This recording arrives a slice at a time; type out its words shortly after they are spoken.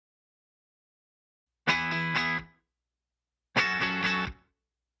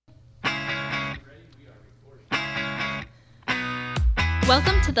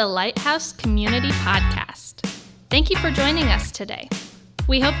Welcome to the Lighthouse Community Podcast. Thank you for joining us today.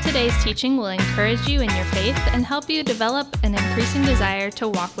 We hope today's teaching will encourage you in your faith and help you develop an increasing desire to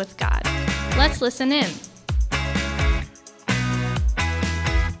walk with God. Let's listen in.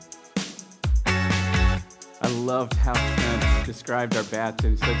 I loved how Trent described our batch,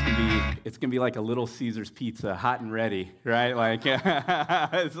 and he said it's gonna be like a Little Caesar's pizza, hot and ready, right? Like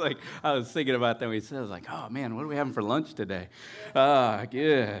it's like I was thinking about that when he said, I was like, oh man, what are we having for lunch today?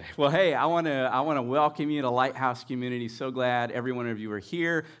 Good. Well, hey, I wanna welcome you to Lighthouse Community. So glad every one of you are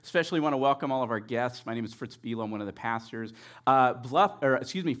here. Especially want to welcome all of our guests. My name is Fritz Biel. I'm one of the pastors.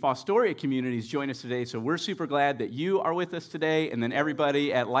 Fostoria Communities join us today, so we're super glad that you are with us today, and then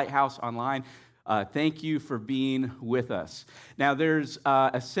everybody at Lighthouse Online. Thank you for being with us. Now, there's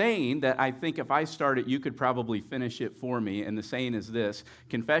a saying that I think if I start it, you could probably finish it for me, and the saying is this: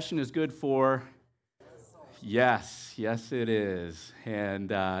 confession is good for... Yes, it is.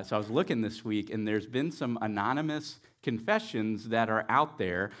 And so I was looking this week, and there's been some anonymous confessions that are out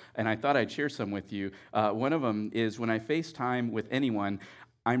there, and I thought I'd share some with you. One of them is when I FaceTime with anyone,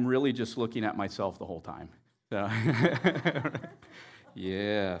 I'm really just looking at myself the whole time. So...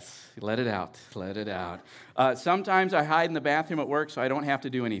 Yes, let it out. Sometimes I hide in the bathroom at work so I don't have to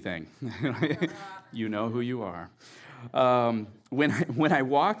do anything. You know who you are. When I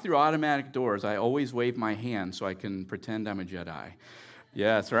walk through automatic doors, I always wave my hand so I can pretend I'm a Jedi.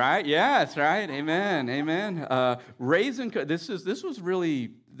 Yes, right. Amen.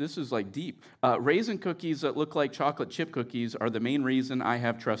 This is like deep. Raisin cookies that look like chocolate chip cookies are the main reason I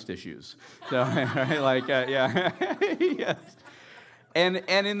have trust issues. So, right, yes. And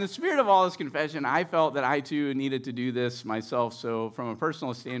in the spirit of all this confession, I felt that I too needed to do this myself. So from a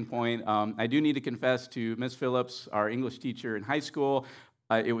personal standpoint, I do need to confess to Miss Phillips, our English teacher in high school.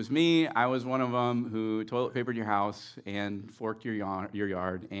 It was me. I was one of them who toilet papered your house and forked your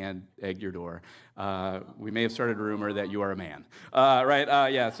yard and egged your door. We may have started a rumor that you are a man.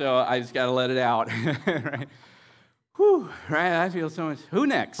 Right? So I just got to let it out. Right? Whew, right? I feel so much. Who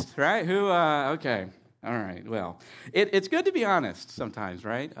next? Right? Okay. All right, well, it's good to be honest sometimes,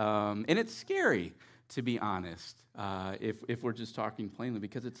 right? And it's scary to be honest if we're just talking plainly,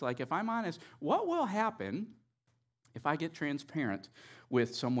 because it's like, if I'm honest, what will happen if I get transparent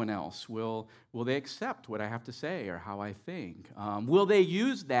with someone else? Will they accept what I have to say or how I think? Will they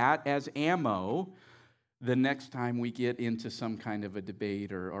use that as ammo the next time we get into some kind of a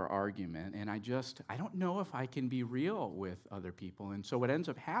debate or argument? And I don't know if I can be real with other people. And so what ends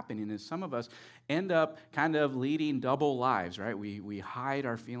up happening is some of us end up kind of leading double lives, right? We hide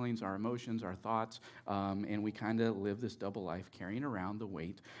our feelings, our emotions, our thoughts, and we kind of live this double life carrying around the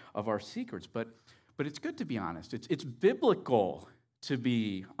weight of our secrets. But it's good to be honest. It's biblical to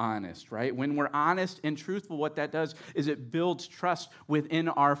be honest, right? When we're honest and truthful, what that does is it builds trust within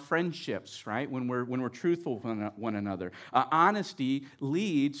our friendships, right? When we're truthful with one another. Honesty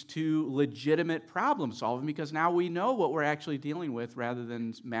leads to legitimate problem solving, because now we know what we're actually dealing with rather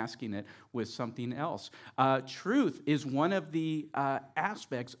than masking it with something else. Truth is one of the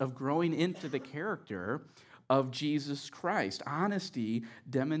aspects of growing into the character of Jesus Christ. Honesty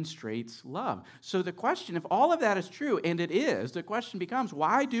demonstrates love. So the question, if all of that is true, and it is, the question becomes,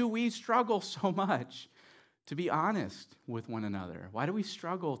 why do we struggle so much to be honest with one another? Why do we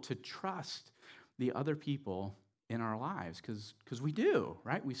struggle to trust the other people in our lives? Because we do,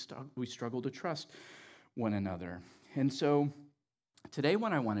 right? We struggle to trust one another. And so today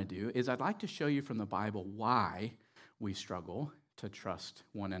what I want to do is I'd like to show you from the Bible why we struggle to trust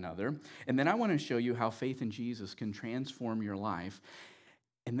one another. And then I want to show you how faith in Jesus can transform your life.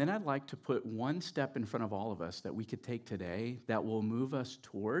 And then I'd like to put one step in front of all of us that we could take today that will move us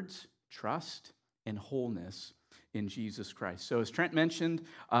towards trust and wholeness in Jesus Christ. So as Trent mentioned,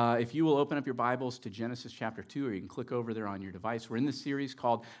 if you will open up your Bibles to Genesis chapter 2, or you can click over there on your device. We're in this series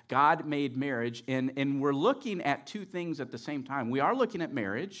called God Made Marriage, and we're looking at two things at the same time. We are looking at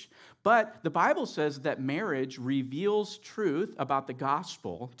marriage, but the Bible says that marriage reveals truth about the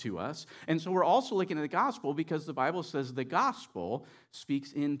gospel to us. And so we're also looking at the gospel because the Bible says the gospel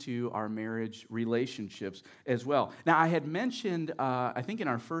speaks into our marriage relationships as well. Now, I had mentioned, I think in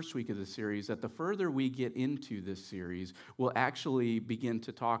our first week of the series, that the further we get into this series, we'll actually begin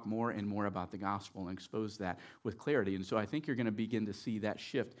to talk more and more about the gospel and expose that with clarity. And so I think you're going to begin to see that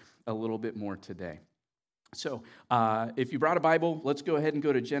shift a little bit more today. So if you brought a Bible, let's go ahead and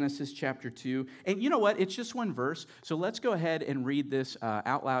go to Genesis chapter 2. And you know what? It's just one verse. So let's go ahead and read this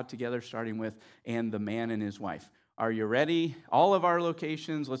out loud together, starting with, "And the man and his wife." Are you ready? All of our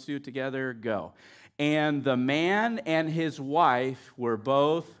locations, let's do it together. Go. "And the man and his wife were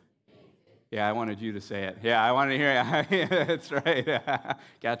both..." Yeah, I wanted you to say it. Yeah, I wanted to hear it. That's right.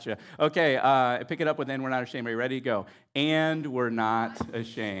 Gotcha. Okay, pick it up with "and we're not ashamed." Are you ready to go? And we're not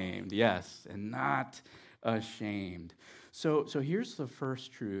ashamed. Yes, and not ashamed. So here's the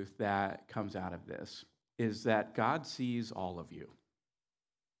first truth that comes out of this, is that God sees all of you.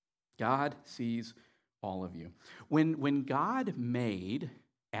 God sees all of you. When God made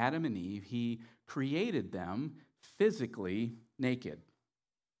Adam and Eve, he created them physically naked.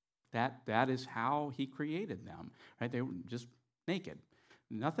 That is how he created them, right? They were just naked.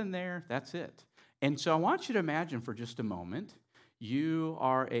 Nothing there, that's it. And so I want you to imagine for just a moment, you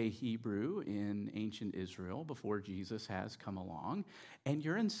are a Hebrew in ancient Israel before Jesus has come along, and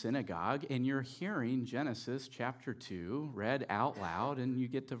you're in synagogue, and you're hearing Genesis chapter 2 read out loud, and you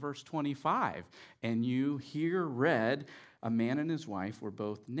get to verse 25, and you hear read, a man and his wife were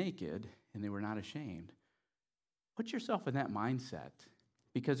both naked, and they were not ashamed. Put yourself in that mindset.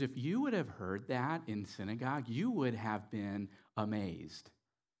 Because if you would have heard that in synagogue, you would have been amazed,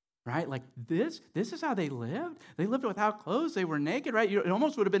 right? Like this is how they lived? They lived without clothes. They were naked, right? It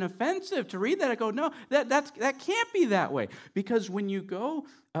almost would have been offensive to read that. I go, no, that can't be that way. Because when you go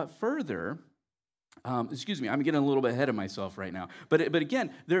further, excuse me, I'm getting a little bit ahead of myself right now. But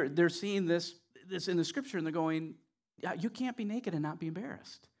again, they're seeing this in the scripture, and they're going, yeah, you can't be naked and not be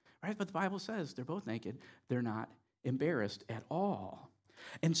embarrassed, right? But the Bible says they're both naked. They're not embarrassed at all.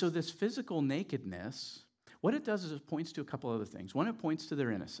 And so this physical nakedness, what it does is it points to a couple other things. One, it points to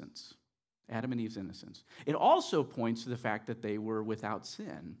their innocence, Adam and Eve's innocence. It also points to the fact that they were without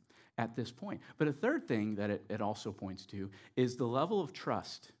sin at this point. But a third thing that it also points to is the level of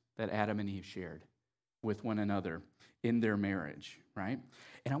trust that Adam and Eve shared with one another in their marriage, right?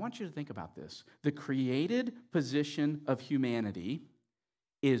 And I want you to think about this. The created position of humanity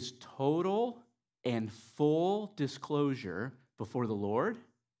is total and full disclosure before the Lord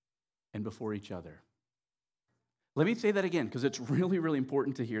and before each other. Let me say that again, because it's really, really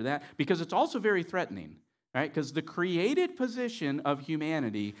important to hear that, because it's also very threatening, right? Because the created position of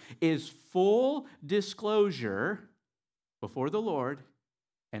humanity is full disclosure before the Lord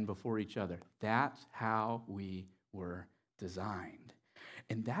and before each other. That's how we were designed.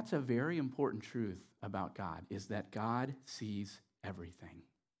 And that's a very important truth about God, is that God sees everything.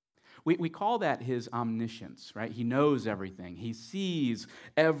 We call that his omniscience, right? He knows everything. He sees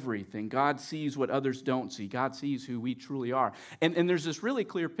everything. God sees what others don't see. God sees who we truly are. And there's this really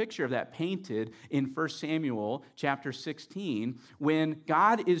clear picture of that painted in 1 Samuel chapter 16 when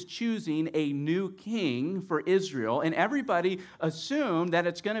God is choosing a new king for Israel, and everybody assumed that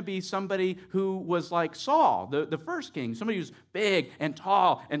it's going to be somebody who was like Saul, the first king, somebody who's big and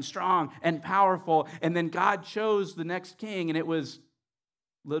tall and strong and powerful, and then God chose the next king, and it was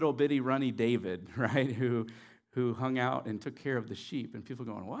little bitty runny David, right, who hung out and took care of the sheep. And people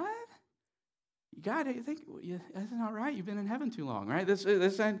going, what? You got to think, that's not right. You've been in heaven too long, right?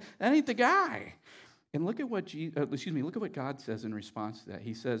 That ain't the guy. And look at what look at what God says in response to that.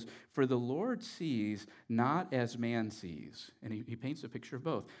 He says, "For the Lord sees not as man sees." And he paints a picture of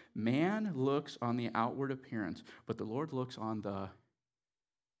both. Man looks on the outward appearance, but the Lord looks on the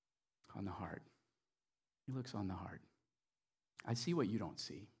heart. He looks on the heart. I see what you don't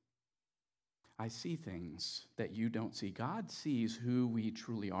see. I see things that you don't see. God sees who we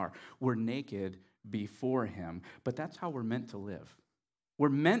truly are. We're naked before him, but that's how we're meant to live. We're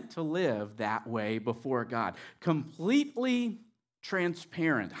meant to live that way before God, completely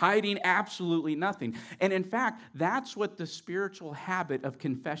transparent, hiding absolutely nothing. And in fact, that's what the spiritual habit of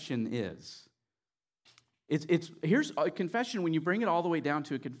confession is. Here's a confession. When you bring it all the way down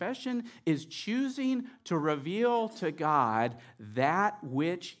to a confession, is choosing to reveal to God that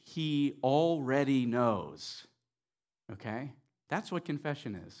which he already knows. Okay? That's what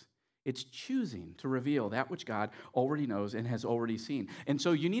confession is. It's choosing to reveal that which God already knows and has already seen. And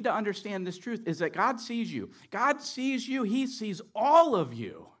so you need to understand this truth, is that God sees you. God sees you. He sees all of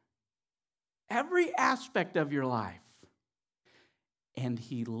you. Every aspect of your life. And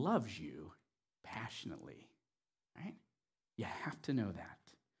he loves you passionately, right? You have to know that.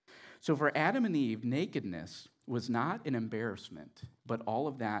 So for Adam and Eve, nakedness was not an embarrassment, but all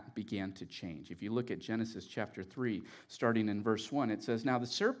of that began to change. If you look at Genesis chapter 3, starting in verse 1, it says, "Now the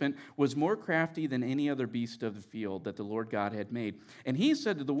serpent was more crafty than any other beast of the field that the Lord God had made. And he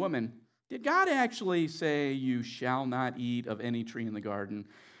said to the woman, 'Did God actually say you shall not eat of any tree in the garden?'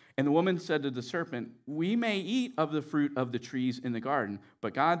 And the woman said to the serpent, 'We may eat of the fruit of the trees in the garden,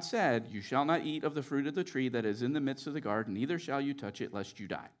 but God said, you shall not eat of the fruit of the tree that is in the midst of the garden, neither shall you touch it, lest you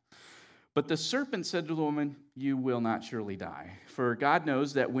die.' But the serpent said to the woman, 'You will not surely die, for God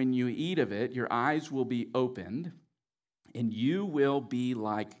knows that when you eat of it, your eyes will be opened, and you will be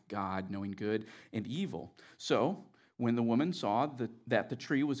like God, knowing good and evil. So when the woman saw that the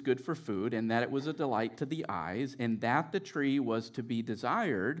tree was good for food, and that it was a delight to the eyes, and that the tree was to be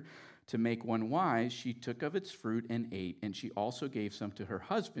desired to make one wise, she took of its fruit and ate, and she also gave some to her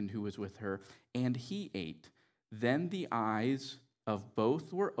husband who was with her, and he ate. Then the eyes of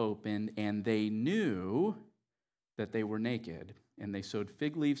both were opened, and they knew that they were naked, and they sewed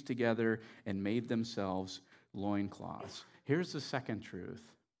fig leaves together and made themselves loincloths. Here's the second truth.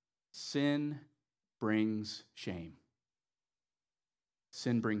 Sin brings shame.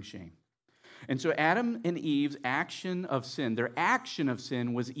 Sin brings shame. And so Adam and Eve's action of sin, their action of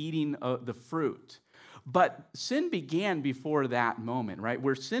sin was eating the fruit. But sin began before that moment, right?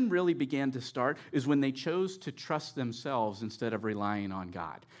 Where sin really began to start is when they chose to trust themselves instead of relying on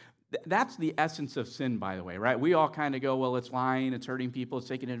God. That's the essence of sin, by the way, right? We all kind of go, well, it's lying, it's hurting people, it's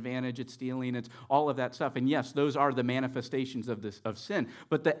taking advantage, it's stealing, it's all of that stuff. And yes, those are the manifestations of sin.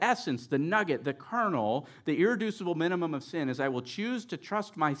 But the essence, the nugget, the kernel, the irreducible minimum of sin is I will choose to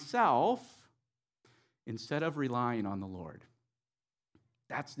trust myself instead of relying on the Lord.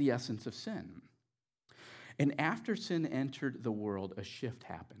 That's the essence of sin. And after sin entered the world, a shift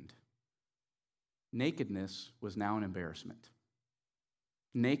happened. Nakedness was now an embarrassment.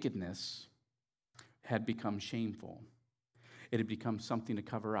 Nakedness had become shameful. It had become something to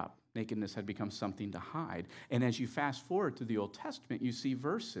cover up. Nakedness had become something to hide. And as you fast forward to the Old Testament, you see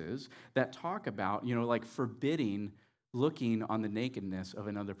verses that talk about, like forbidding looking on the nakedness of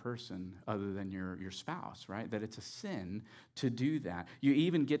another person other than your spouse, right? That it's a sin to do that. You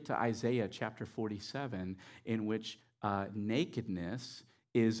even get to Isaiah chapter 47, in which nakedness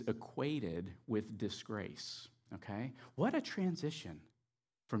is equated with disgrace, okay? What a transition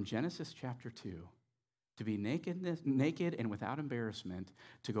from Genesis chapter 2 to be naked and without embarrassment,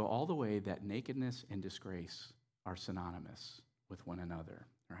 to go all the way that nakedness and disgrace are synonymous with one another,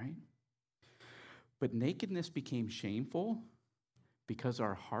 right? But nakedness became shameful because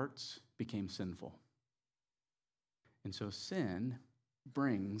our hearts became sinful. And so sin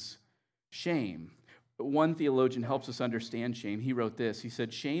brings shame. One theologian helps us understand shame. He wrote this. He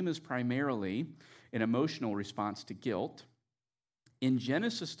said, shame is primarily an emotional response to guilt. In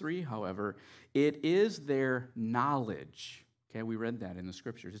Genesis 3, however, it is their knowledge. Okay, we read that in the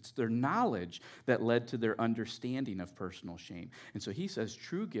scriptures. It's their knowledge that led to their understanding of personal shame. And so he says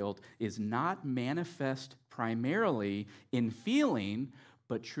true guilt is not manifest primarily in feeling,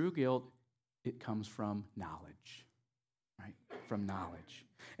 but true guilt, it comes from knowledge, right? From knowledge.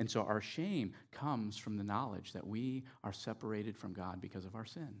 And so our shame comes from the knowledge that we are separated from God because of our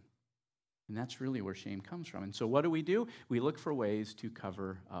sin. And that's really where shame comes from. And so what do? We look for ways to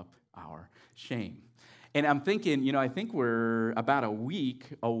cover up our shame. And I'm thinking, I think we're about a week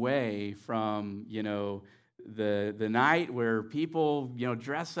away from, the night where people,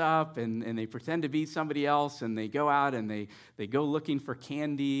 dress up and they pretend to be somebody else, and they go out and they go looking for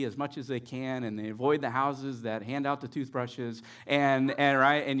candy as much as they can, and they avoid the houses that hand out the toothbrushes, and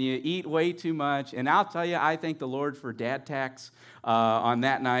you eat way too much. And I'll tell you, I thank the Lord for dad tax on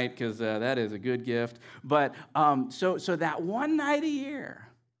that night, because that is a good gift. But so that one night a year,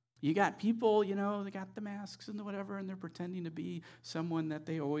 you got people, they got the masks and the whatever, and they're pretending to be someone that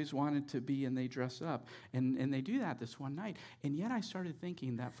they always wanted to be, and they dress up. And they do that this one night. And yet I started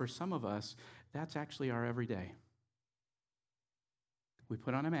thinking that for some of us, that's actually our everyday. We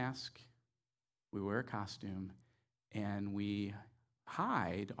put on a mask, we wear a costume, and we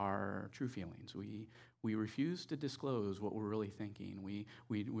hide our true feelings. We refuse to disclose what we're really thinking.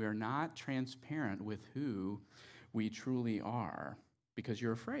 We are not transparent with who we truly are. Because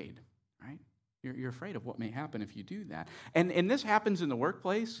you're afraid, right? You're afraid of what may happen if you do that. And this happens in the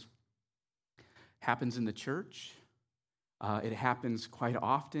workplace, happens in the church. It happens quite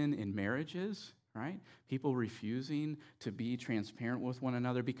often in marriages, right? People refusing to be transparent with one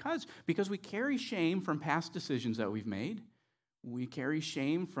another because we carry shame from past decisions that we've made. We carry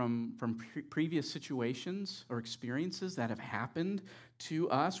shame from previous situations or experiences that have happened to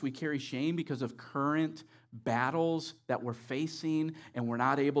us. We carry shame because of current battles that we're facing and we're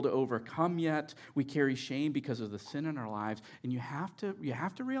not able to overcome yet. We carry shame because of the sin in our lives. And you have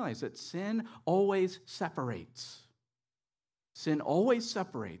to realize that sin always separates. Sin always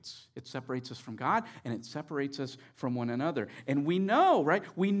separates. It separates us from God, and it separates us from one another. And we know, right?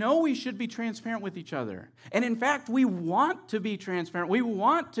 We know we should be transparent with each other. And in fact, we want to be transparent. We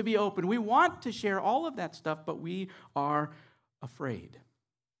want to be open. We want to share all of that stuff, but we are afraid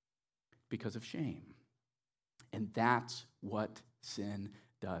because of shame. And that's what sin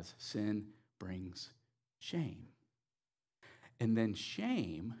does. Sin brings shame. And then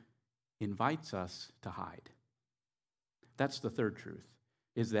shame invites us to hide. That's the third truth,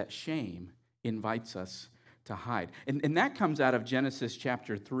 is that shame invites us to hide. And that comes out of Genesis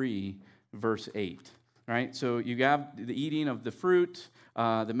chapter 3, verse 8. Right? So you have the eating of the fruit,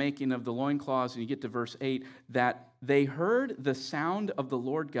 the making of the loincloths, and you get to verse 8, that they heard the sound of the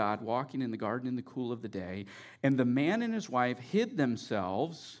Lord God walking in the garden in the cool of the day, and the man and his wife hid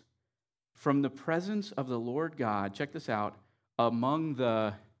themselves from the presence of the Lord God, check this out, among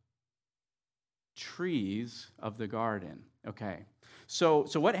the trees of the garden. Okay. So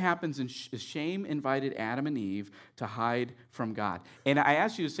what happens is shame invited Adam and Eve to hide from God. And I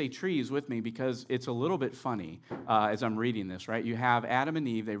asked you to say trees with me because it's a little bit funny as I'm reading this, right? You have Adam and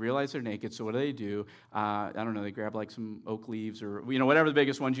Eve, they realize they're naked, so what do? I don't know, they grab like some oak leaves or, whatever the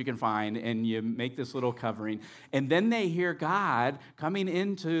biggest ones you can find, and you make this little covering. And then they hear God coming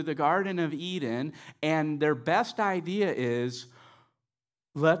into the Garden of Eden, and their best idea is,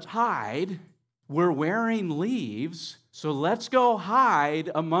 let's hide. We're wearing leaves, so let's go hide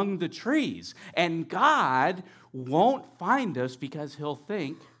among the trees. And God won't find us because he'll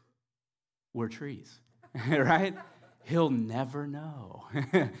think we're trees, right? He'll never know.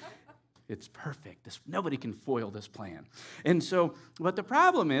 It's perfect. Nobody can foil this plan. And so, but the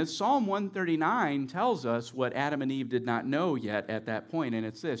problem is, Psalm 139 tells us what Adam and Eve did not know yet at that point, and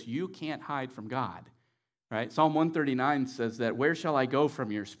it's this: you can't hide from God. Right? Psalm 139 says that, where shall I go from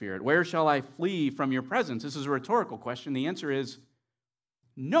your spirit? Where shall I flee from your presence? This is a rhetorical question. The answer is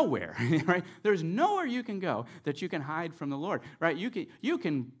nowhere. Right? There's nowhere you can go that you can hide from the Lord. Right? You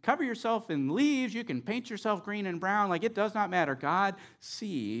can cover yourself in leaves. You can paint yourself green and brown. Like, it does not matter. God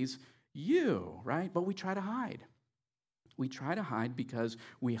sees you. Right? But we try to hide. We try to hide because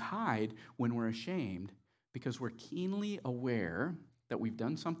we hide when we're ashamed, because we're keenly aware that we've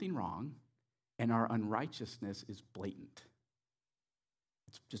done something wrong, and our unrighteousness is blatant.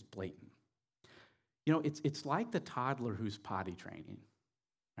 It's just blatant. It's like the toddler who's potty training,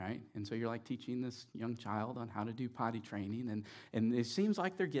 right? And so you're like teaching this young child on how to do potty training, and it seems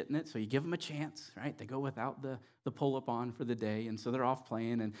like they're getting it, so you give them a chance, right? They go without the pull-up on for the day, and so they're off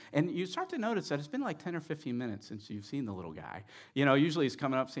playing, and you start to notice that it's been like 10 or 15 minutes since you've seen the little guy. Usually he's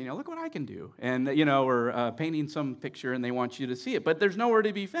coming up saying, look what I can do, and, or painting some picture, and they want you to see it, but there's nowhere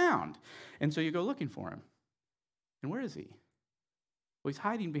to be found. And so you go looking for him. And where is he? Well, he's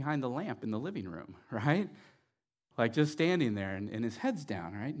hiding behind the lamp in the living room, right? Like just standing there, and his head's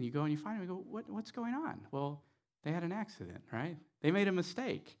down, right? And you go and you find him and go, what's going on? Well, they had an accident, right? They made a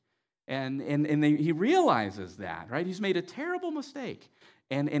mistake. And he realizes that, right? He's made a terrible mistake.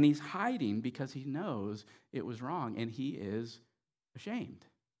 And he's hiding because he knows it was wrong, and he is ashamed.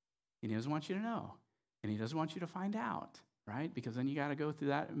 And he doesn't want you to know. And he doesn't want you to find out. Right? Because then you got to go through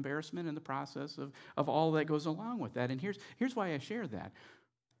that embarrassment and the process of all that goes along with that. And here's why I share that.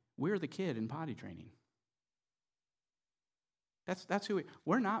 We're the kid in potty training. That's who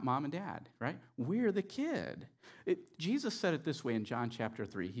we're not mom and dad, right? We're the kid. Jesus said it this way in John chapter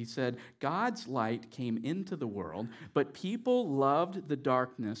 3. He said, God's light came into the world, but people loved the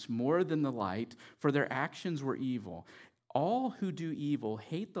darkness more than the light, for their actions were evil. All who do evil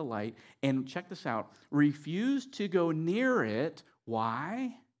hate the light, and check this out, refuse to go near it.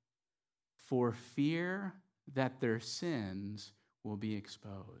 Why? For fear that their sins will be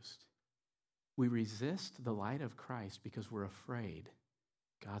exposed. We resist the light of Christ because we're afraid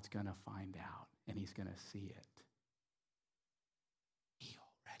God's going to find out, and he's going to see it. He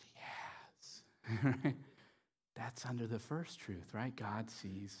already has. That's under the first truth, right? God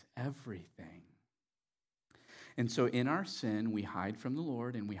sees everything. And so in our sin, we hide from the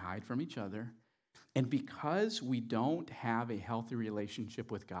Lord and we hide from each other. And because we don't have a healthy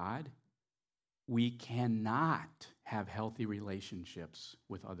relationship with God, we cannot have healthy relationships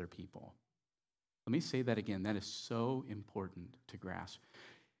with other people. Let me say that again. That is so important to grasp.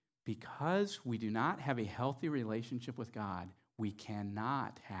 Because we do not have a healthy relationship with God, we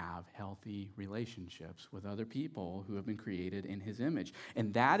cannot have healthy relationships with other people who have been created in his image.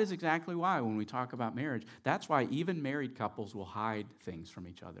 And that is exactly why when we talk about marriage, that's why even married couples will hide things from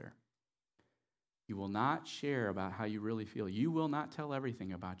each other. You will not share about how you really feel. You will not tell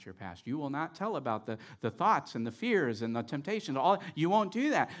everything about your past. You will not tell about the thoughts and the fears and the temptations. You won't do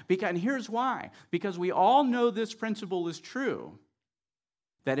that. And here's why. Because we all know this principle is true.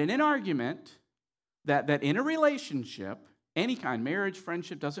 That in an argument, that in a relationship, any kind, marriage,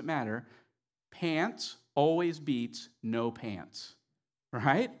 friendship, doesn't matter, pants always beats no pants,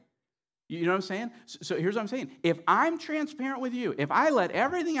 right? You know what I'm saying? So here's what I'm saying. If I'm transparent with you, if I let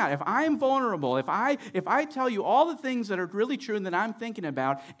everything out, if I'm vulnerable, if I tell you all the things that are really true and that I'm thinking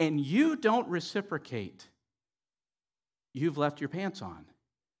about, and you don't reciprocate, you've left your pants on,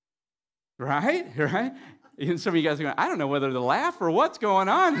 right? Right? And some of you guys are going, I don't know whether to laugh or what's going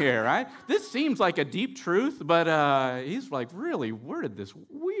on here, right? This seems like a deep truth, but he's like really worded this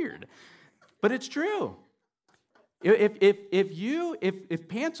weird. But it's true. If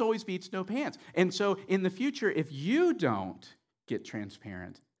pants always beats no pants. And so in the future, if you don't get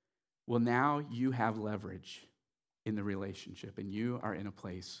transparent, well, now you have leverage in the relationship, and you are in a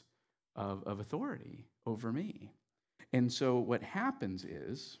place of authority over me. And so what happens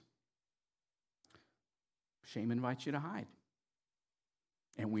is, shame invites you to hide.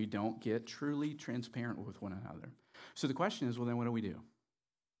 And we don't get truly transparent with one another. So the question is, well, then what do we do?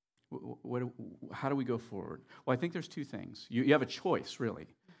 How do we go forward? Well, I think there's two things. You have a choice, really.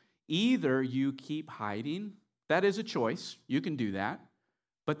 Either you keep hiding. That is a choice. You can do that.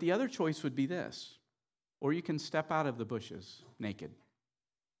 But the other choice would be this. Or you can step out of the bushes naked.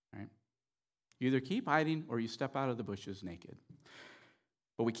 Right? You either keep hiding or you step out of the bushes naked.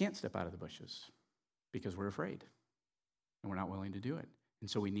 But we can't step out of the bushes because we're afraid. And we're not willing to do it. And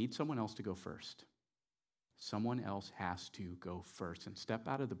so we need someone else to go first. Someone else has to go first and step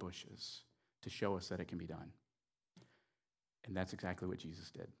out of the bushes to show us that it can be done. And that's exactly what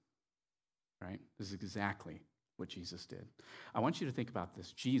Jesus did, right? This is exactly what Jesus did. I want you to think about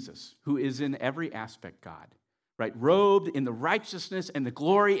this. Jesus, who is in every aspect God, right? Robed in the righteousness and the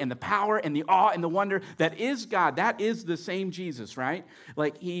glory and the power and the awe and the wonder that is God. That is the same Jesus, right?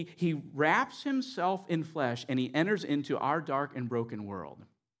 Like he wraps himself in flesh and he enters into our dark and broken world.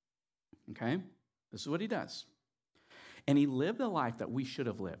 Okay? This is what he does. And he lived a life that we should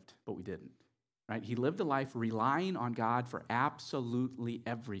have lived, but we didn't, right? He lived a life relying on God for absolutely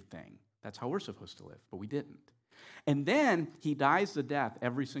everything. That's how we're supposed to live, but we didn't. And then he dies the death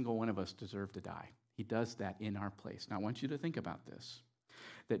every single one of us deserve to die. He does that in our place. Now, I want you to think about this,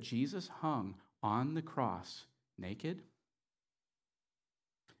 that Jesus hung on the cross naked,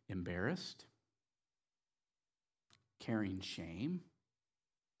 embarrassed, carrying shame,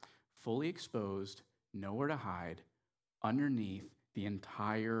 fully exposed, nowhere to hide, underneath the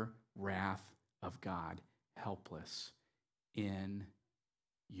entire wrath of God, helpless in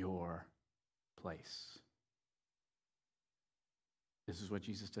your place. This is what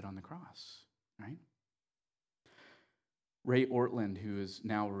Jesus did on the cross, right? Ray Ortland, who is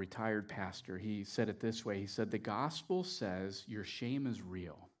now a retired pastor, he said it this way. He said, the gospel says your shame is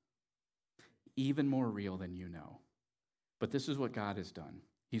real, even more real than you know. But this is what God has done.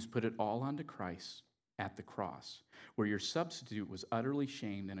 He's put it all onto Christ at the cross, where your substitute was utterly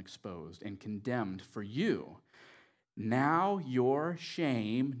shamed and exposed and condemned for you. Now your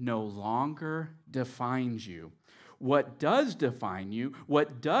shame no longer defines you. What does define you,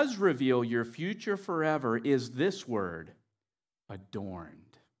 what does reveal your future forever is this word,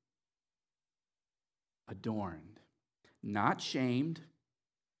 adorned. Adorned. Not shamed,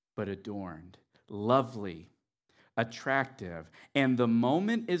 but adorned. Lovely. Attractive, and the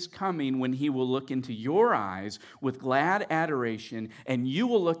moment is coming when he will look into your eyes with glad adoration, and you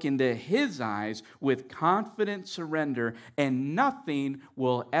will look into his eyes with confident surrender, and nothing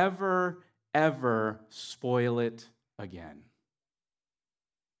will ever spoil it again.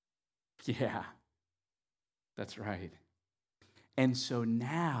 Yeah, that's right. And so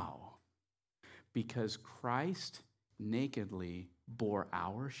now, because Christ nakedly bore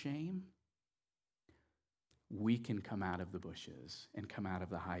our shame, we can come out of the bushes and come out of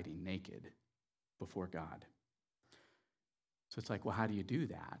the hiding naked before God. So it's like, well, how do you do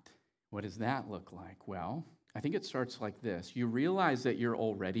that? What does that look like? Well, I think it starts like this. You realize that you're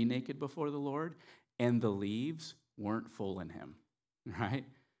already naked before the Lord, and the leaves weren't fooling him, right?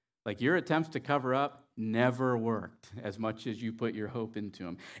 Like your attempts to cover up never worked as much as you put your hope into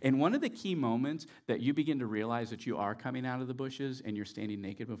him. And one of the key moments that you begin to realize that you are coming out of the bushes and you're standing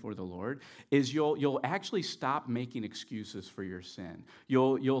naked before the Lord is you'll actually stop making excuses for your sin.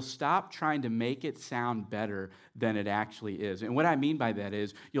 You'll stop trying to make it sound better than it actually is. And what I mean by that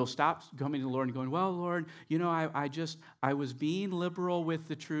is you'll stop coming to the Lord and going, well, Lord, you know, I was being liberal with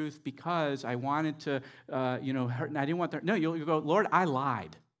the truth because I wanted to, hurt, and I didn't want that. No, you'll go, Lord, I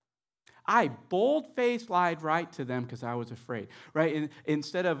lied. I bold-faced lied right to them because I was afraid, right? And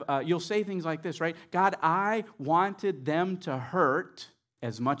instead of, you'll say things like this, right? God, I wanted them to hurt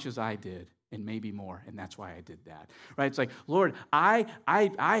as much as I did, and maybe more, and that's why I did that, right? It's like, Lord, I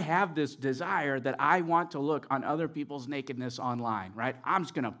have this desire that I want to look on other people's nakedness online, right? I'm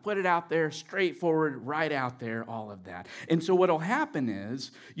just going to put it out there, straightforward, right out there, all of that. And so what'll happen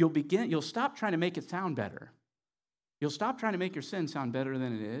is you'll stop trying to make it sound better. You'll stop trying to make your sin sound better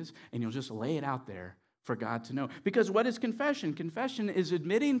than it is, and you'll just lay it out there for God to know. Because what is confession? Confession is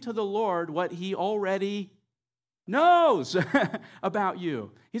admitting to the Lord what he already knows about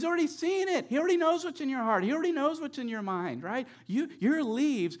you. He's already seen it. He already knows what's in your heart. He already knows what's in your mind, right? Your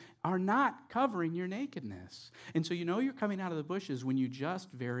leaves are not covering your nakedness. And so you know you're coming out of the bushes when you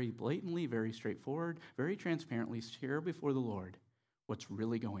just very blatantly, very straightforward, very transparently share before the Lord what's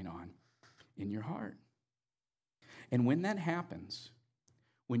really going on in your heart. And when that happens,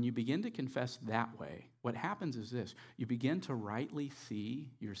 when you begin to confess that way, what happens is this. You begin to rightly see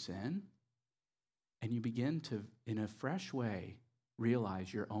your sin, and you begin to, in a fresh way,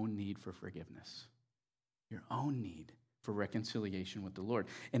 realize your own need for forgiveness, your own need for reconciliation with the Lord.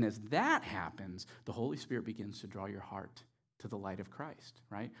 And as that happens, the Holy Spirit begins to draw your heart to the light of Christ,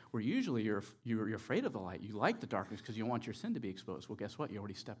 right? Where usually you're afraid of the light. You like the darkness because you want your sin to be exposed. Well, guess what? You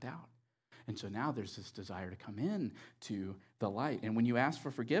already stepped out. And so now there's this desire to come in to the light. And when you ask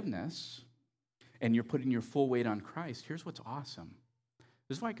for forgiveness and you're putting your full weight on Christ, here's what's awesome.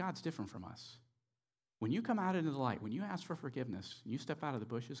 This is why God's different from us. When you come out into the light, when you ask for forgiveness, you step out of the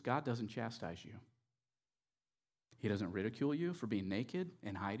bushes, God doesn't chastise you. He doesn't ridicule you for being naked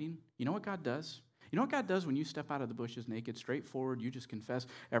and hiding. You know what God does? You know what God does when you step out of the bushes naked, straightforward, you just confess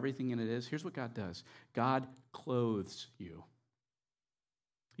everything in it is? Here's what God does. God clothes you.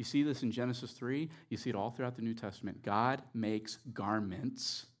 You see this in Genesis 3. You see it all throughout the New Testament. God makes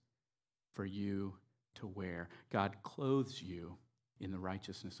garments for you to wear. God clothes you in the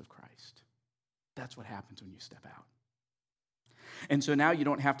righteousness of Christ. That's what happens when you step out. And so now you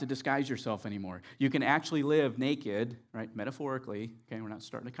don't have to disguise yourself anymore. You can actually live naked, right? Metaphorically. Okay, we're not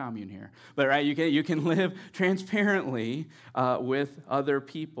starting a commune here, but right, you can live transparently with other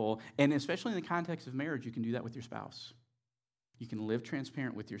people, and especially in the context of marriage, you can do that with your spouse. You can live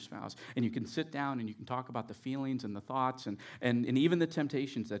transparent with your spouse, and you can sit down and you can talk about the feelings and the thoughts and even the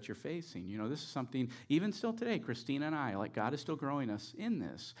temptations that you're facing. You know, this is something, even still today, Christina and I, like God is still growing us in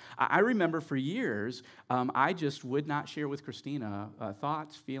this. I remember for years, I just would not share with Christina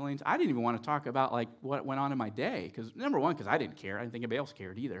thoughts, feelings. I didn't even want to talk about like what went on in my day, because number one, because I didn't care. I didn't think anybody else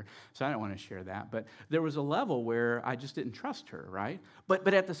cared either, so I didn't want to share that. But there was a level where I just didn't trust her, right?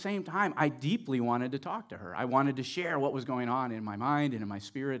 But at the same time, I deeply wanted to talk to her. I wanted to share what was going on in my mind and in my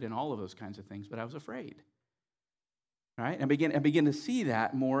spirit and all of those kinds of things, but I was afraid, right? And I began to see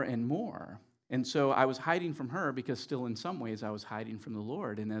that more and more. And so I was hiding from her because still in some ways I was hiding from the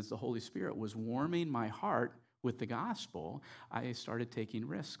Lord. And as the Holy Spirit was warming my heart with the gospel, I started taking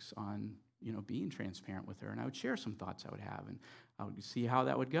risks on, being transparent with her. And I would share some thoughts I would have, and I would see how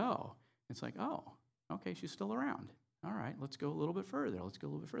that would go. It's like, oh, okay, she's still around. All right, let's go a little bit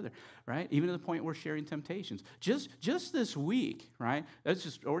further. Right? Even to the point where sharing temptations. Just this week, right? That's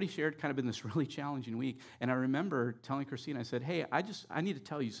just already shared, kind of been this really challenging week. And I remember telling Christine, I said, hey, I need to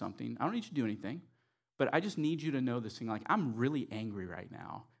tell you something. I don't need you to do anything, but I just need you to know this thing. Like, I'm really angry right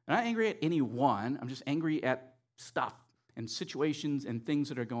now. I'm not angry at anyone. I'm just angry at stuff and situations and things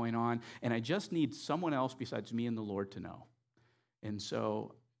that are going on. And I just need someone else besides me and the Lord to know. And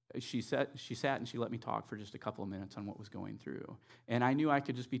so she sat and she let me talk for just a couple of minutes on what was going through. And I knew I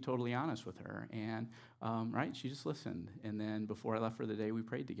could just be totally honest with her. And, right, she just listened. And then before I left for the day, we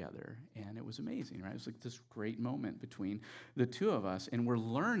prayed together. And it was amazing, right? It was like this great moment between the two of us. And we're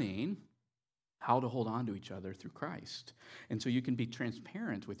learning how to hold on to each other through Christ. And so you can be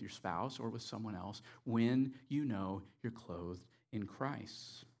transparent with your spouse or with someone else when you know you're clothed in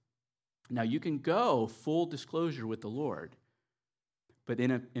Christ. Now, you can go full disclosure with the Lord. But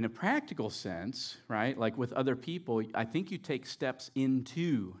in a practical sense, right, like with other people, I think you take steps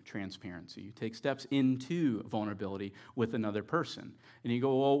into transparency. You take steps into vulnerability with another person. And you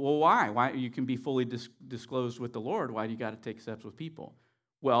go, well, why? Why? You can be fully disclosed with the Lord. Why do you got to take steps with people?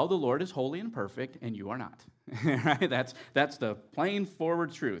 Well, the Lord is holy and perfect, and you are not. Right? That's the plain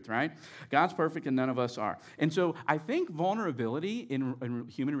forward truth, right? God's perfect, and none of us are. And so I think vulnerability in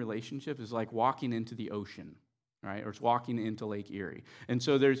human relationships is like walking into the ocean. Right, or it's walking into Lake Erie. And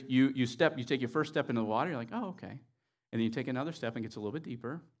so there's you take your first step into the water, you're like, oh, okay. And then you take another step and it gets a little bit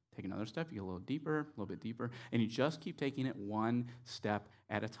deeper. Take another step, you get a little bit deeper, and you just keep taking it one step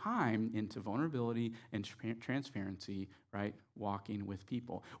at a time into vulnerability and transparency, right? Walking with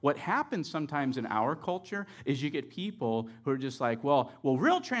people. What happens sometimes in our culture is you get people who are just like, well,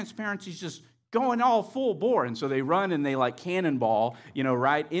 real transparency is just going all full bore. And so they run and they like cannonball,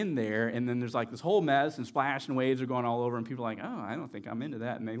 right in there. And then there's like this whole mess and splash and waves are going all over. And people are like, oh, I don't think I'm into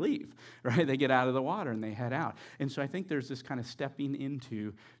that. And they leave, right? They get out of the water and they head out. And so I think there's this kind of stepping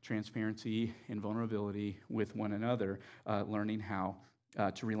into transparency and vulnerability with one another, learning how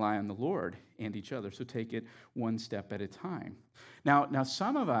to rely on the Lord and each other. So take it one step at a time. Now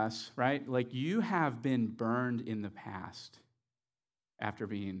some of us, right, like you have been burned in the past after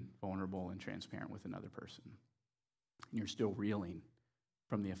being vulnerable and transparent with another person. and you're still reeling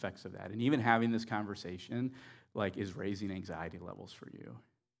from the effects of that. And even having this conversation, like, is raising anxiety levels for you.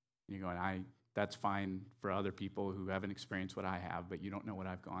 And you're going, that's fine for other people who haven't experienced what I have, but you don't know what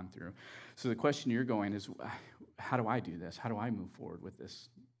I've gone through. So the question you're going is, how do I do this? How do I move forward with this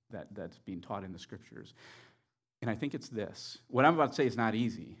that's being taught in the scriptures? And I think it's this. What I'm about to say is not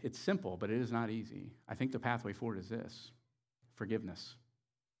easy. It's simple, but it is not easy. I think the pathway forward is this: forgiveness.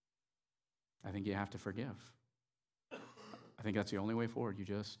 I think you have to forgive. I think that's the only way forward.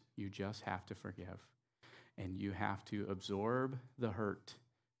 You just have to forgive. And you have to absorb the hurt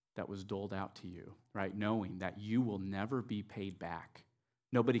that was doled out to you, right? Knowing that you will never be paid back.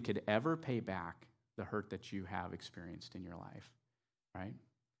 Nobody could ever pay back the hurt that you have experienced in your life, right?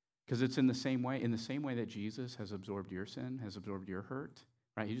 Because it's in the same way that Jesus has absorbed your sin, has absorbed your hurt,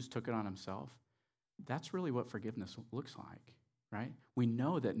 right? He just took it on himself. That's really what forgiveness looks like, right? We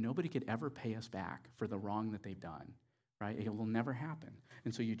know that nobody could ever pay us back for the wrong that they've done, right? It will never happen.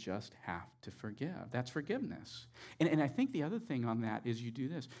 And so you just have to forgive. That's forgiveness. And I think the other thing on that is you do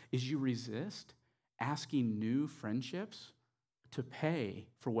this, is you resist asking new friendships to pay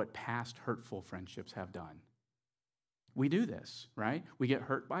for what past hurtful friendships have done. We do this, right? We get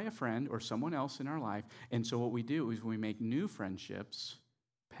hurt by a friend or someone else in our life, and so what we do is we make new friendships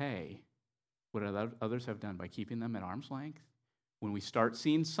pay what others have done by keeping them at arm's length. When we start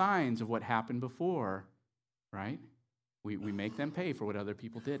seeing signs of what happened before, right? We make them pay for what other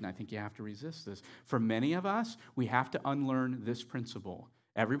people did, and I think you have to resist this. For many of us, we have to unlearn this principle.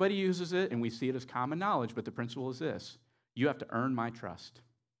 Everybody uses it, and we see it as common knowledge, but the principle is this: you have to earn my trust.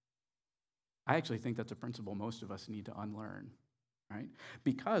 I actually think that's a principle most of us need to unlearn, right?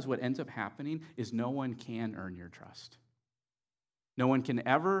 Because what ends up happening is no one can earn your trust. No one can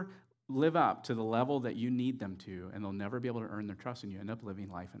ever live up to the level that you need them to, and they'll never be able to earn their trust, and you end up living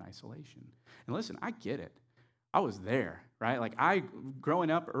life in isolation. And listen, I get it. I was there, right? Like,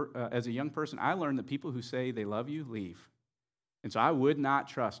 growing up as a young person, I learned that people who say they love you leave. And so I would not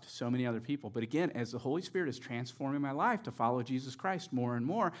trust so many other people. But again, as the Holy Spirit is transforming my life to follow Jesus Christ more and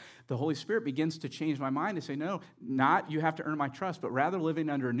more, the Holy Spirit begins to change my mind to say, no, not you have to earn my trust, but rather living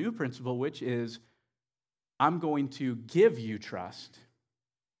under a new principle, which is I'm going to give you trust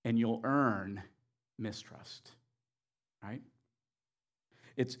and you'll earn mistrust, right?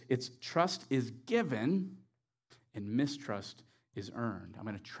 It's trust is given and mistrust is earned. I'm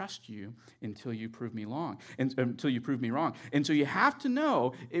going to trust you until you prove me wrong. And so you have to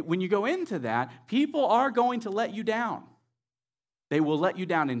know, when you go into that, people are going to let you down. They will let you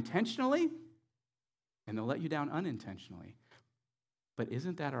down intentionally, and they'll let you down unintentionally. But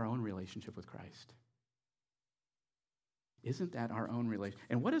isn't that our own relationship with Christ? Isn't that our own relationship?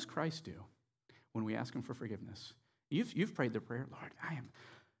 And what does Christ do when we ask him for forgiveness? You've prayed the prayer, Lord,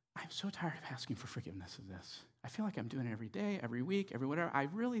 I'm so tired of asking for forgiveness of this. I feel like I'm doing it every day, every week, every whatever. I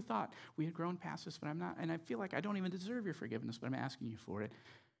really thought we had grown past this, but I'm not. And I feel like I don't even deserve your forgiveness, but I'm asking you for it.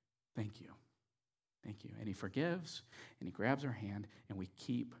 Thank you. Thank you. And he forgives, and he grabs our hand, and we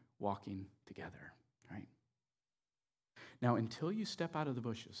keep walking together, right? Now, until you step out of the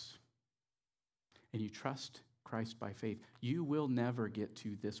bushes and you trust Christ by faith, you will never get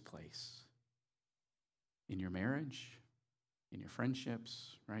to this place in your marriage, in your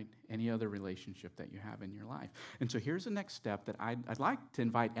friendships, right? Any other relationship that you have in your life. And so here's the neck step that I'd like to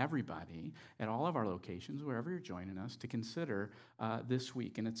invite everybody at all of our locations, wherever you're joining us, to consider this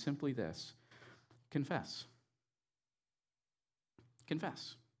week. And it's simply this: confess.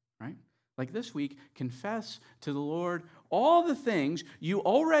 Confess, right? Like this week, confess to the Lord all the things you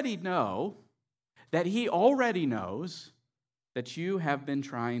already know that he already knows that you have been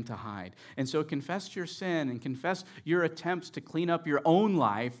trying to hide. And so confess your sin and confess your attempts to clean up your own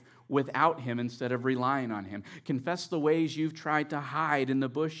life without him instead of relying on him. Confess the ways you've tried to hide in the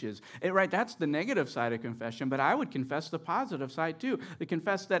bushes. Right, that's the negative side of confession, but I would confess the positive side too. To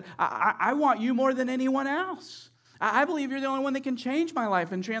confess that I want you more than anyone else. I believe you're the only one that can change my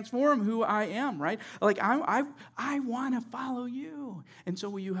life and transform who I am, right? Like, I want to follow you. And so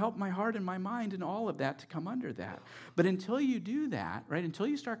will you help my heart and my mind and all of that to come under that? But until you do that, right, until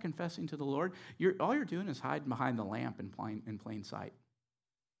you start confessing to the Lord, all you're doing is hiding behind the lamp in plain sight.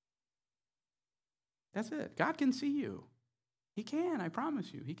 That's it. God can see you. He can, I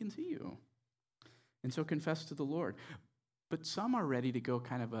promise you. He can see you. And so confess to the Lord. But some are ready to go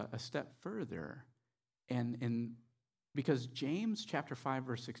kind of a step further. And because James chapter 5,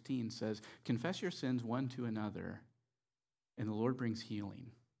 verse 16 says, confess your sins one to another, and the Lord brings healing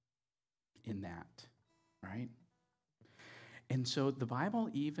in that, right? And so the Bible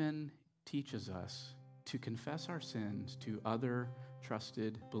even teaches us to confess our sins to other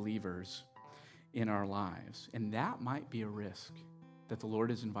trusted believers in our lives. And that might be a risk that the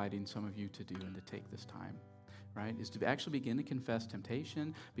Lord is inviting some of you to do and to take this time, right? Is to actually begin to confess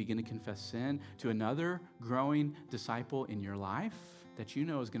temptation, begin to confess sin to another growing disciple in your life that you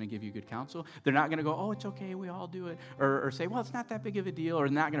know is going to give you good counsel. They're not going to go, oh, it's okay, we all do it. Or say, well, it's not that big of a deal. Or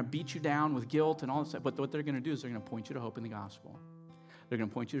they're not going to beat you down with guilt and all this stuff. But what they're going to do is they're going to point you to hope in the gospel. They're going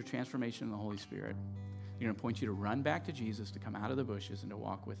to point you to transformation in the Holy Spirit. They're going to point you to run back to Jesus, to come out of the bushes and to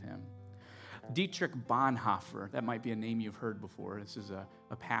walk with him. Dietrich Bonhoeffer, that might be a name you've heard before. This is a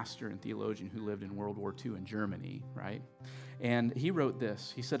pastor and theologian who lived in World War II in Germany, right? And he wrote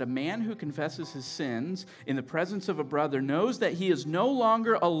this. He said, a man who confesses his sins in the presence of a brother knows that he is no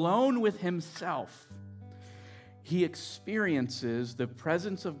longer alone with himself. He experiences the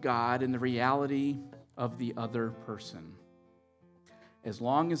presence of God in the reality of the other person. As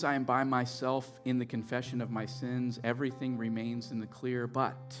long as I am by myself in the confession of my sins, everything remains in the clear,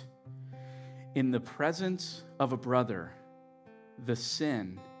 but in the presence of a brother, the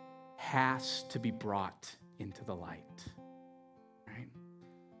sin has to be brought into the light, right?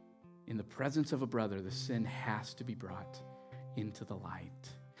 In the presence of a brother, the sin has to be brought into the light.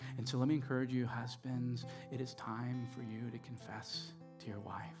 And so let me encourage you, husbands, it is time for you to confess to your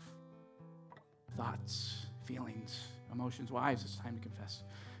wife. Thoughts, feelings, emotions. Wives, it's time to confess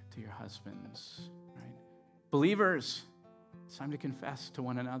to your husbands, right? Believers, it's time to confess to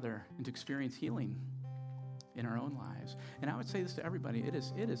one another and to experience healing in our own lives. And I would say this to everybody. It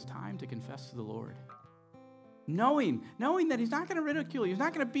is time to confess to the Lord. Knowing that he's not going to ridicule you. He's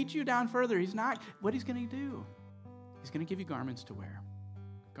not going to beat you down further. What he's going to do, he's going to give you garments to wear.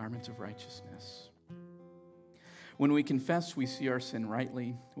 Garments of righteousness. When we confess, we see our sin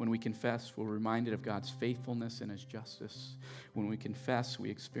rightly. When we confess, we're reminded of God's faithfulness and his justice. When we confess, we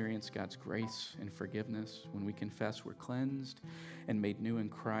experience God's grace and forgiveness. When we confess, we're cleansed and made new in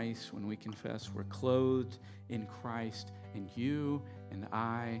Christ. When we confess, we're clothed in Christ. And you and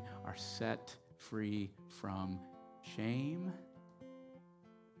I are set free from shame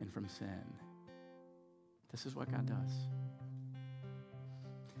and from sin. This is what God does.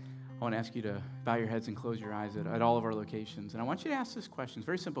 I want to ask you to bow your heads and close your eyes at all of our locations. And I want you to ask this question. It's a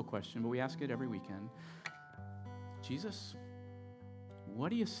very simple question, but we ask it every weekend. Jesus,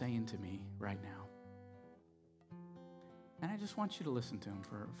 what are you saying to me right now? And I just want you to listen to him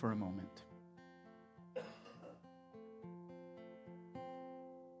for a moment.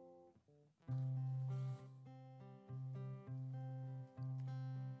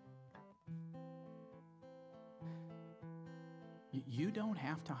 You don't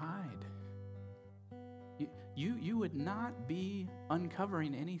have to hide. You would not be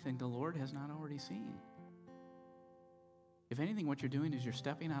uncovering anything the Lord has not already seen. If anything, what you're doing is you're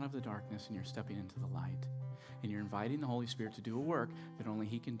stepping out of the darkness and you're stepping into the light. And you're inviting the Holy Spirit to do a work that only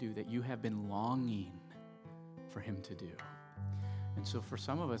he can do, that you have been longing for him to do. And so for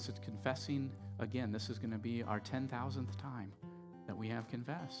some of us, it's confessing, again, this is going to be our 10,000th time that we have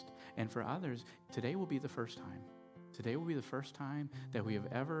confessed. And for others, today will be the first time. Today will be the first time that we have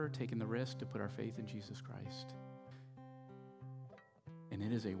ever taken the risk to put our faith in Jesus Christ. And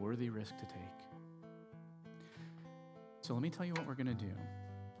it is a worthy risk to take. So let me tell you what we're going to do.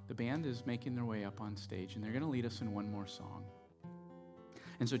 The band is making their way up on stage, and they're going to lead us in one more song.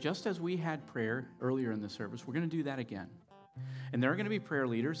 And so just as we had prayer earlier in the service, we're going to do that again. And there are going to be prayer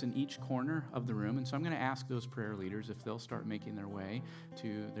leaders in each corner of the room. And so I'm going to ask those prayer leaders if they'll start making their way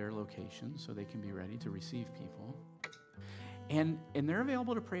to their locations so they can be ready to receive people. And they're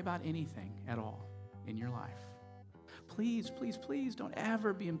available to pray about anything at all in your life. Please, please, please don't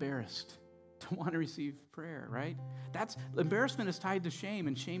ever be embarrassed to want to receive prayer, right? Embarrassment is tied to shame,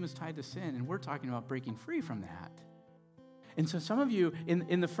 and shame is tied to sin. And we're talking about breaking free from that. And so some of you,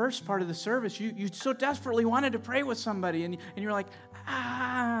 in the first part of the service, you so desperately wanted to pray with somebody, and you're like,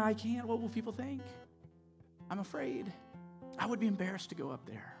 I can't. What will people think? I'm afraid. I would be embarrassed to go up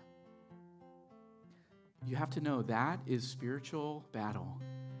there. You have to know that is spiritual battle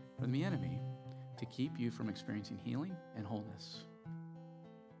from the enemy to keep you from experiencing healing and wholeness.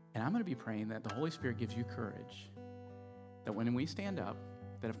 And I'm going to be praying that the Holy Spirit gives you courage, that when we stand up,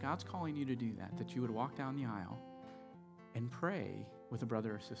 that if God's calling you to do that, that you would walk down the aisle and pray with a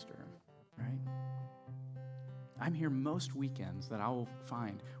brother or sister, right? I'm here most weekends that I will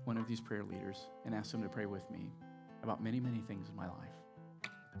find one of these prayer leaders and ask them to pray with me about many, many things in my life.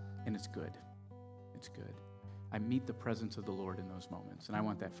 And it's good. It's good. I meet the presence of the Lord in those moments, and I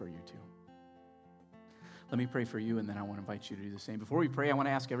want that for you too. Let me pray for you, and then I want to invite you to do the same. Before we pray, I want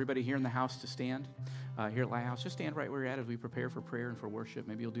to ask everybody here in the house to stand. Here at Lighthouse, just stand right where you're at as we prepare for prayer and for worship.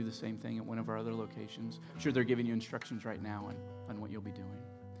 Maybe you'll do the same thing at one of our other locations. I'm sure they're giving you instructions right now on what you'll be doing.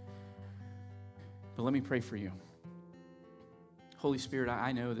 But let me pray for you. Holy Spirit,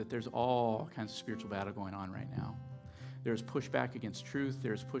 I know that there's all kinds of spiritual battle going on right now. There's pushback against truth.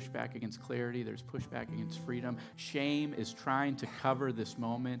 There's pushback against clarity. There's pushback against freedom. Shame is trying to cover this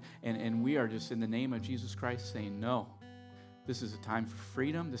moment. And we are just, in the name of Jesus Christ, saying, no. This is a time for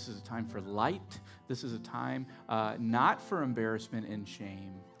freedom. This is a time for light. This is a time not for embarrassment and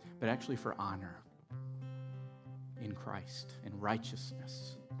shame, but actually for honor in Christ and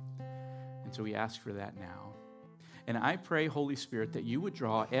righteousness. And so we ask for that now. And I pray, Holy Spirit, that you would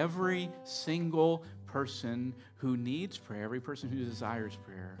draw every single person who needs prayer, every person who desires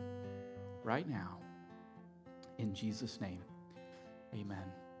prayer right now. In Jesus' name, amen.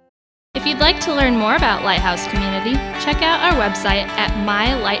 If you'd like to learn more about Lighthouse Community, check out our website at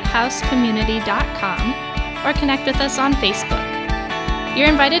mylighthousecommunity.com or connect with us on Facebook. You're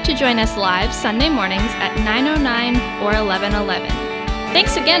invited to join us live Sunday mornings at 9:09 or 11:11.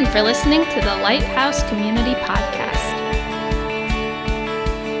 Thanks again for listening to the Lighthouse Community Podcast.